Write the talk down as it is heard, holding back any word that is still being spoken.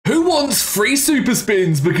Who wants free super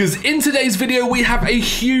spins? Because in today's video, we have a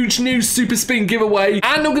huge new super spin giveaway, and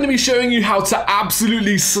I'm going to be showing you how to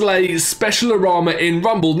absolutely slay Special Arama in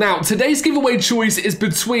Rumble. Now, today's giveaway choice is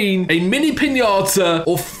between a mini pinata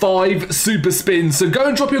or 5 super spins. So go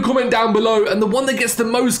and drop your comment down below, and the one that gets the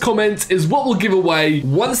most comments is what we'll give away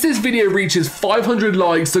once this video reaches 500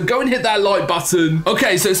 likes. So go and hit that like button.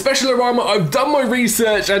 Okay, so Special Arama, I've done my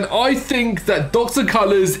research, and I think that Dr.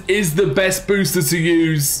 Colors is the best booster to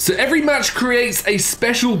use. So every match creates a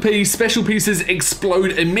special piece. Special pieces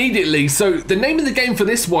explode immediately. So the name of the game for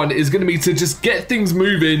this one is going to be to just get things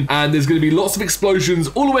moving, and there's going to be lots of explosions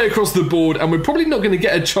all the way across the board, and we're probably not going to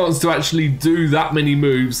get a chance to actually do that many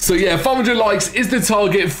moves. So yeah, 500 likes is the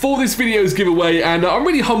target for this video's giveaway, and I'm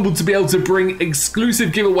really humbled to be able to bring exclusive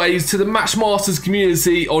giveaways to the Matchmasters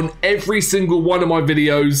community on every single one of my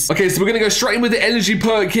videos. Okay, so we're going to go straight in with the energy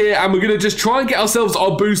perk here, and we're going to just try and get ourselves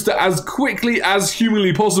our booster as quickly as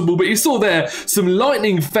humanly possible. But you saw there, some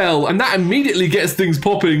lightning fell, and that immediately gets things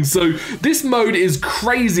popping. So this mode is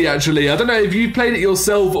crazy, actually. I don't know if you've played it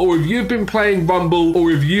yourself, or if you've been playing Rumble, or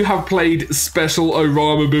if you have played Special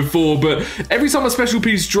Arama before, but every time a special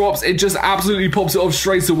piece drops, it just absolutely pops it off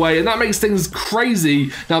straight away, and that makes things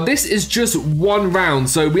crazy. Now, this is just one round,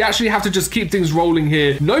 so we actually have to just keep things rolling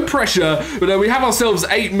here. No pressure, but we have ourselves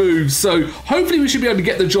 8 moves, so hopefully we should be able to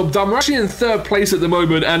get the job done. We're actually in 3rd place at the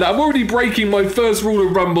moment, and I'm already breaking my first rule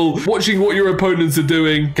of Rumble, watching what your opponents are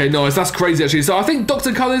doing. Okay, nice. That's crazy, actually. So I think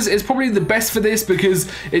Dr. Colors is probably the best for this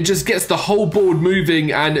because it just gets the whole board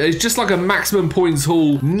moving, and it's just like a maximum points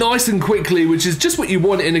haul nice and quickly, which is just what you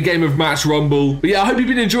want in a game of Match Rumble. But yeah, I hope you've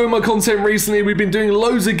been enjoying my content recently. We've been doing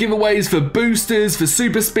loads of giveaways for boosters, for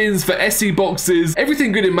super spins, for SC boxes,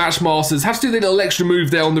 everything good in Matchmasters. Have to do the little extra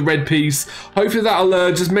move there on the red piece. Hopefully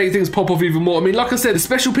that'll just make things pop off even more. I mean, like I said, the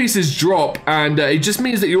special pieces drop, and it just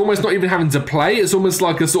means that you're almost not even having to play. It's almost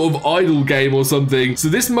like a sort of idle game or something. So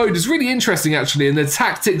this mode is really interesting, actually, and the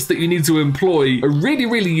tactics that you need to employ are really,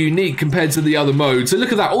 really unique compared to the other modes. So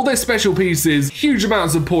look at that, all those special pieces, huge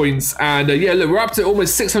amounts of points, and yeah, look, we're up to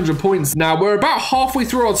almost 600 points now. We're about halfway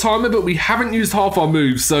through our timer, but we haven't used half our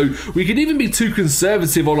moves, so we could even be too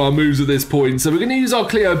conservative on our moves at this point. So we're going to use our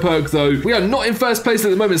Cleo perk, though. We are not in 1st place at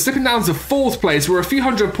the moment, slipping down to 4th place. We're a few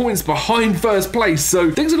hundred points behind 1st place,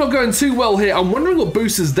 so things are not going too well here. I'm wondering what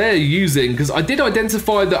boosters they're using, because I did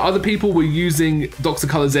identify that other people were using Dr.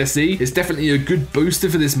 Colors SE. It's definitely a good booster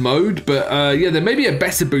for this mode, but yeah, there may be a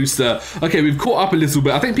better booster. Okay, we've caught up a little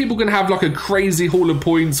bit. I think people can have like a crazy haul of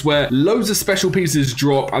points where loads of special pieces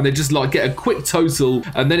drop, and they just like get a quick total,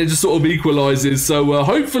 and then it just sort of equalizes. So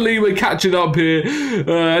hopefully we're catching up here.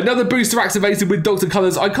 Another booster activated with Dr.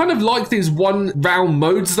 Colors. I kind of like these 1-round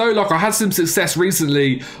modes, though. Like, I had some success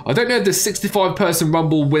recently. I don't know if the 65-person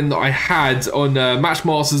Rumble win that I had on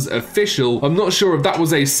Matchmasters Official, I'm not sure if that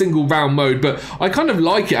was a single round mode, but I kind of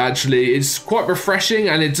like it, actually. It's quite refreshing,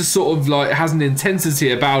 and it just sort of like has an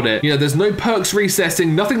intensity about it. You know, there's no perks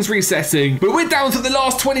resetting, nothing's resetting, but we're down to the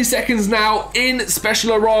last 20 seconds now in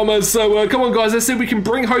Special Arama. So come on, guys, let's see if we can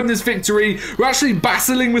bring home this victory. We're actually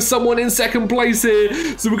battling with someone in 2nd place here,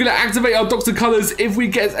 so we're going to activate our Dr. Colors if we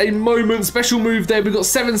get a moment. Special move there. We've got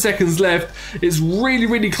 7 seconds left. It's really,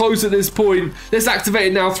 really close at this point. Let's activate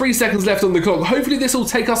it now. 3 seconds left on the clock. Hopefully this will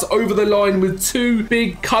take us over the line with 2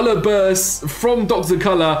 big color bursts from Dr.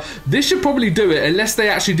 Color. This should probably do it, unless they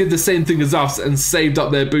actually did the same thing as us and saved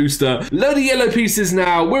up their booster. Load of yellow pieces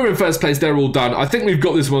now. We're in 1st place. They're all done. I think we've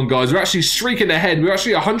got this one, guys. We're actually streaking ahead. We're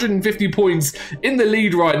actually 150 points in the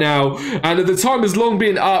lead right now, and the time has long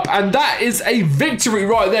been up, and that is a victory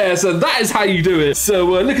right there. So that is how you do it. So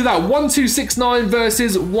look at that, 1269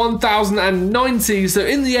 versus 1090. So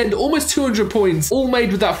in the end, almost 200 points, all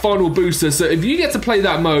made with that final booster. So if you get to play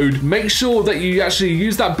that mode, make sure that you actually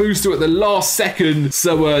use that booster at the last second.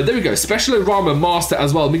 So there we go, Special Arama Master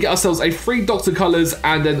as well. We get ourselves a free Dr. Colors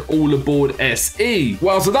and an all aboard SE.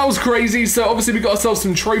 Wow, so that was crazy. So obviously we got ourselves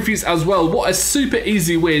some trophies as well. What a super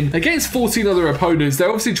easy win against 14 other opponents. They're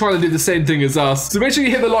obviously trying to do the same thing as us. So make sure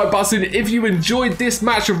you hit the like button if you enjoyed this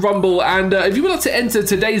match of Rumble, and if you would like to enter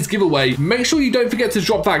today's giveaway, make sure you don't forget to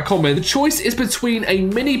drop that comment. The choice is between a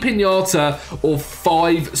mini pinata or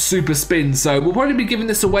 5 super spins. So we'll probably be giving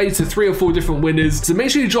this away to 3 or 4 different winners. So make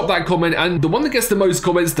sure you drop that comment, and the one that gets the most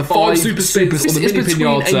comments, the 5 super spins or the mini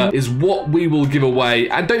pinata, is what we will give away.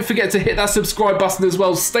 And don't forget to hit that subscribe button as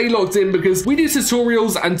well. Stay locked in, because we do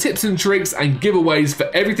tutorials and tips and tricks and giveaways for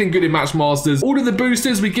everything good in Matchmasters. All of the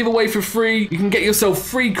boosters we give away for free. You can get yourself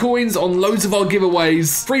free coins on loads of our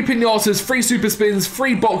giveaways, free pinatas, free super spins,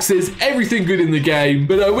 free boxes, everything good in the game.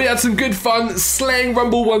 But we had some good fun slaying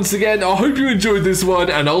Rumble once again. I hope you enjoyed this one,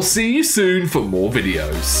 and I'll see you soon for more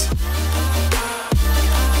videos.